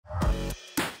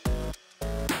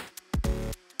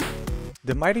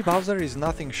The Mighty Bowser is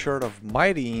nothing short of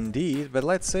mighty indeed, but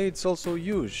let's say it's also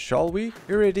huge, shall we?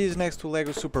 Here it is next to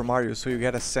LEGO Super Mario, so you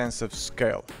get a sense of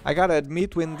scale. I gotta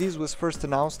admit, when this was first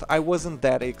announced, I wasn't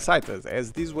that excited,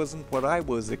 as this wasn't what I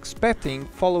was expecting,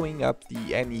 following up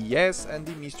the NES and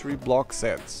the Mystery Block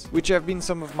sets, which have been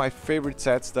some of my favorite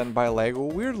sets done by LEGO,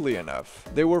 weirdly enough.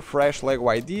 They were fresh LEGO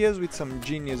ideas with some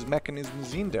genius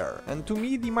mechanisms in there, and to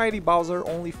me the Mighty Bowser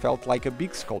only felt like a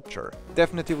big sculpture.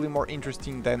 Definitely more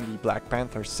interesting than the Black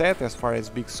Panther set as far as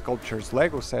big sculptures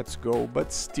LEGO sets go,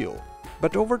 but still.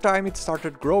 But over time it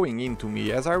started growing into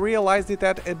me as I realized it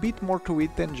had a bit more to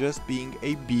it than just being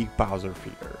a big Bowser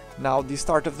figure. Now the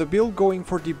start of the build, going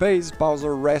for the base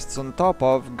Bowser rests on top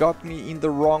of, got me in the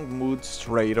wrong mood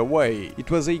straight away.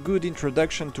 It was a good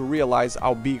introduction to realize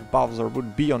how big Bowser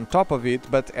would be on top of it,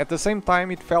 but at the same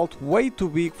time it felt way too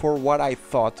big for what I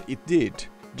thought it did.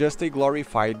 Just a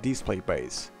glorified display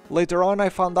base. Later on I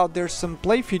found out there's some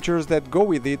play features that go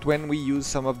with it when we use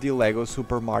some of the LEGO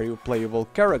Super Mario playable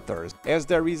characters, as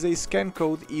there is a scan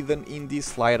code hidden in the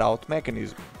slide out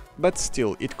mechanism. But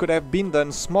still, it could have been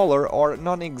done smaller or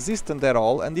non-existent at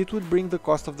all, and it would bring the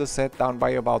cost of the set down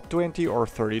by about $20 or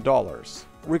 $30.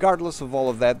 Regardless of all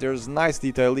of that, there's nice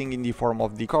detailing in the form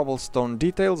of the cobblestone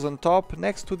details on top,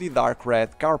 next to the dark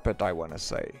red carpet, I wanna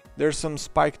say. There's some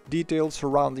spiked details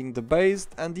surrounding the base,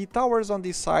 and the towers on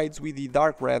the sides with the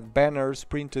dark red banners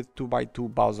printed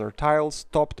 2x2 Bowser tiles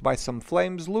topped by some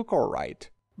flames look alright.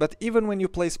 But even when you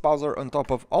place Bowser on top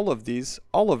of all of this,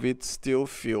 all of it still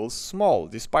feels small,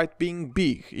 despite being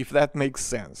big, if that makes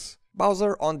sense.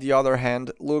 Bowser, on the other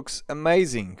hand, looks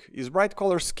amazing. His bright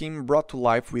color scheme brought to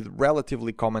life with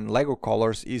relatively common LEGO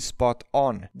colors is spot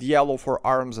on. The yellow for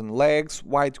arms and legs,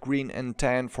 white, green and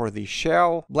tan for the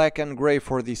shell, black and grey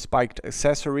for the spiked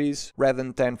accessories, red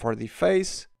and tan for the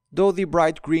face, though the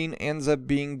bright green ends up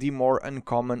being the more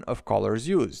uncommon of colors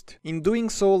used. In doing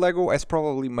so, LEGO has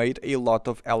probably made a lot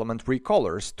of element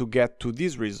recolors to get to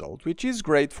this result, which is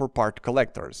great for part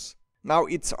collectors. Now,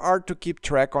 it's hard to keep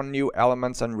track on new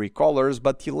elements and recolors,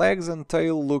 but the legs and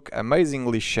tail look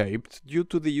amazingly shaped due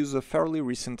to the use of fairly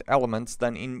recent elements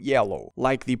done in yellow,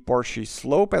 like the Porsche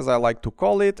slope as I like to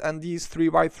call it, and this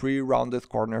 3x3 rounded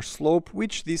corner slope,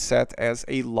 which this set has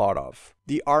a lot of.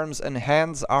 The arms and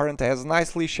hands aren't as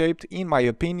nicely shaped in my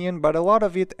opinion, but a lot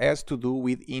of it has to do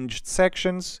with hinged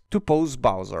sections to pose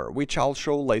Bowser, which I'll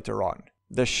show later on.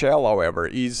 The shell, however,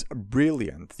 is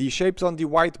brilliant. The shapes on the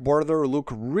white border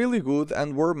look really good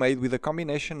and were made with a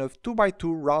combination of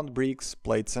 2x2 round bricks,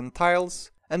 plates and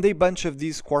tiles, and a bunch of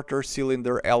these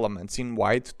quarter-cylinder elements in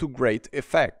white to great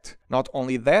effect. Not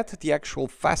only that, the actual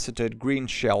faceted green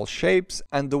shell shapes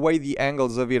and the way the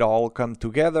angles of it all come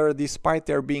together, despite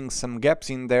there being some gaps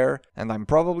in there, and I'm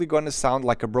probably gonna sound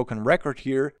like a broken record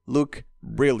here, look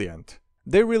brilliant.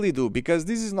 They really do, because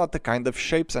this is not the kind of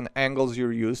shapes and angles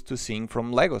you're used to seeing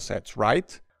from LEGO sets,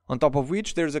 right? On top of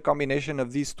which there's a combination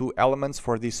of these two elements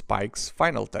for the spike's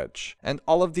final touch. And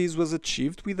all of this was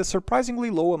achieved with a surprisingly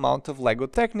low amount of LEGO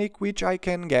technique, which I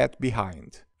can get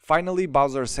behind. Finally,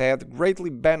 Bowser's head greatly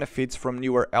benefits from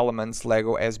newer elements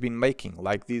LEGO has been making,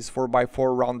 like these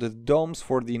 4x4 rounded domes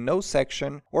for the nose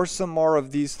section, or some more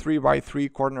of these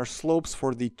 3x3 corner slopes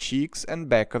for the cheeks and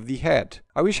back of the head.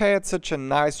 I wish I had such a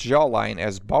nice jawline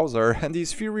as Bowser, and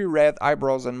his fiery red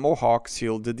eyebrows and mohawk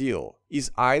sealed the deal.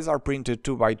 His eyes are printed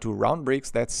 2x2 round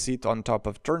bricks that sit on top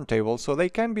of turntables so they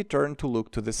can be turned to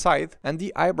look to the side, and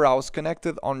the eyebrows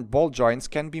connected on ball joints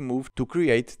can be moved to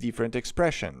create different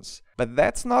expressions. But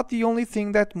that's not the only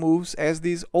thing that moves, as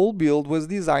this whole build was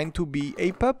designed to be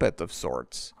a puppet of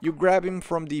sorts. You grab him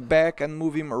from the back and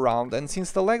move him around, and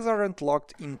since the legs aren't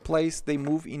locked in place, they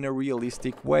move in a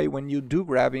realistic way when you do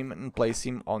grab him and place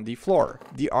him on the floor.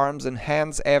 The arms and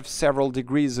hands have several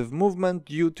degrees of movement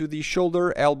due to the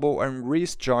shoulder, elbow and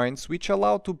wrist joints, which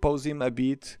allow to pose him a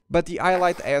bit, but the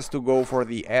highlight has to go for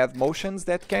the head motions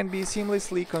that can be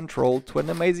seamlessly controlled to an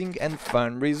amazing and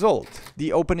fun result.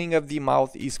 The opening of the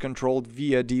mouth is controlled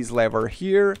via this lever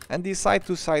here, and the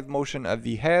side-to-side motion of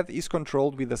the head is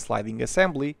controlled with a sliding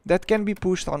assembly that can be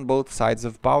pushed on both sides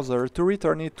of Bowser to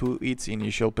return it to its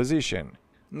initial position.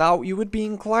 Now, you would be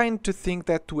inclined to think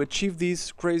that to achieve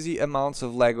these, crazy amounts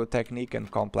of LEGO technique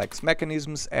and complex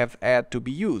mechanisms have had to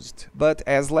be used. But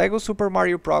as LEGO Super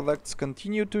Mario products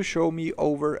continue to show me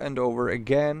over and over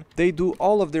again, they do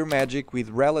all of their magic with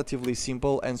relatively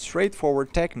simple and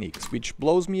straightforward techniques, which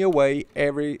blows me away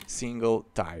every single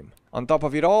time. On top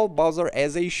of it all, Bowser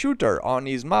has a shooter on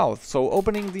his mouth, so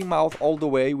opening the mouth all the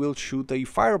way will shoot a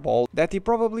fireball that he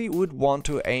probably would want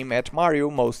to aim at Mario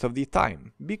most of the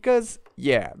time. Because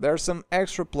Yeah, there's some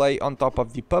extra play on top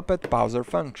of the Puppet Bowser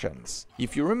functions.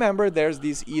 If you remember, there's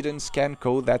this hidden scan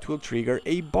code that will trigger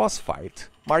a boss fight.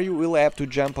 Mario will have to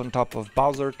jump on top of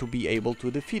Bowser to be able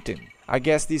to defeat him. I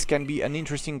guess this can be an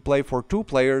interesting play for 2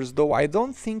 players, though I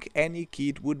don't think any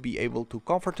kid would be able to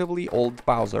comfortably hold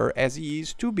Bowser as he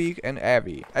is too big and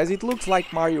heavy. As it looks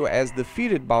like Mario has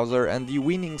defeated Bowser and the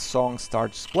winning song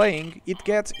starts playing, it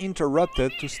gets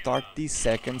interrupted to start the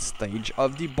second stage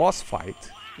of the boss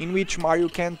fight, in which Mario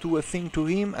can't do a thing to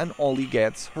him and only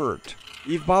gets hurt.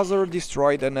 If Bowser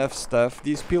destroyed enough stuff,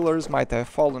 these pillars might have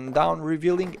fallen down,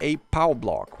 revealing a POW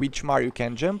block, which Mario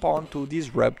can jump on to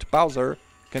disrupt Bowser,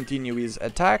 continue his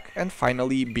attack and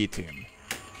finally beat him.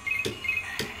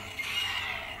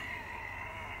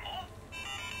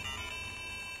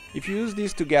 If you use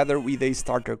this together with a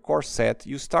starter course set,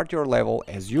 you start your level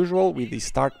as usual with the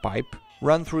start pipe,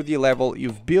 run through the level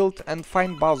you've built and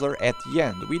find Bowser at the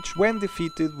end, which when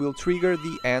defeated will trigger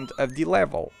the end of the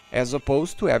level, as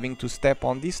opposed to having to step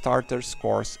on the starter's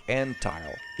course end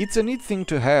tile. It's a neat thing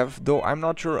to have, though I'm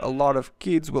not sure a lot of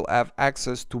kids will have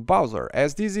access to Bowser,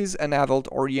 as this is an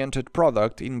adult-oriented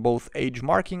product in both age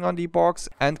marking on the box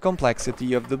and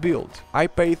complexity of the build. I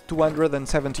paid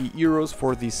 270 euros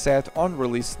for this set on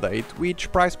release date,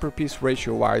 which price per piece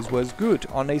ratio wise was good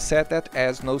on a set that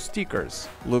has no stickers.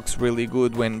 Looks really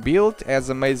good when built, has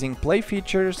amazing play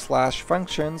features /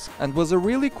 functions, and was a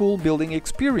really cool building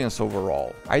experience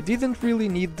overall. I didn't really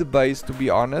need the base, to be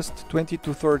honest. $20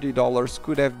 to $30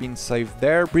 could have been saved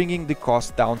there, bringing the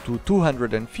cost down to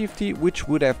 $250, which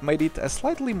would have made it a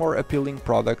slightly more appealing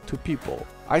product to people.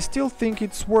 I still think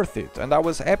it's worth it, and I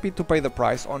was happy to pay the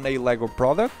price on a LEGO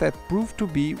product that proved to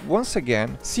be, once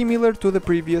again, similar to the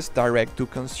previous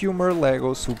direct-to-consumer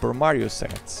LEGO Super Mario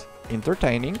sets.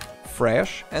 Entertaining,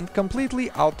 fresh, and completely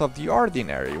out of the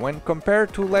ordinary when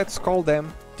compared to, let's call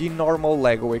them, the normal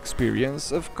LEGO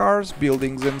experience of cars,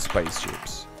 buildings and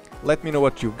spaceships. Let me know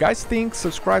what you guys think,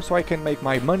 subscribe so I can make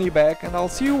my money back, and I'll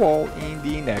see you all in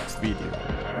the next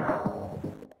video.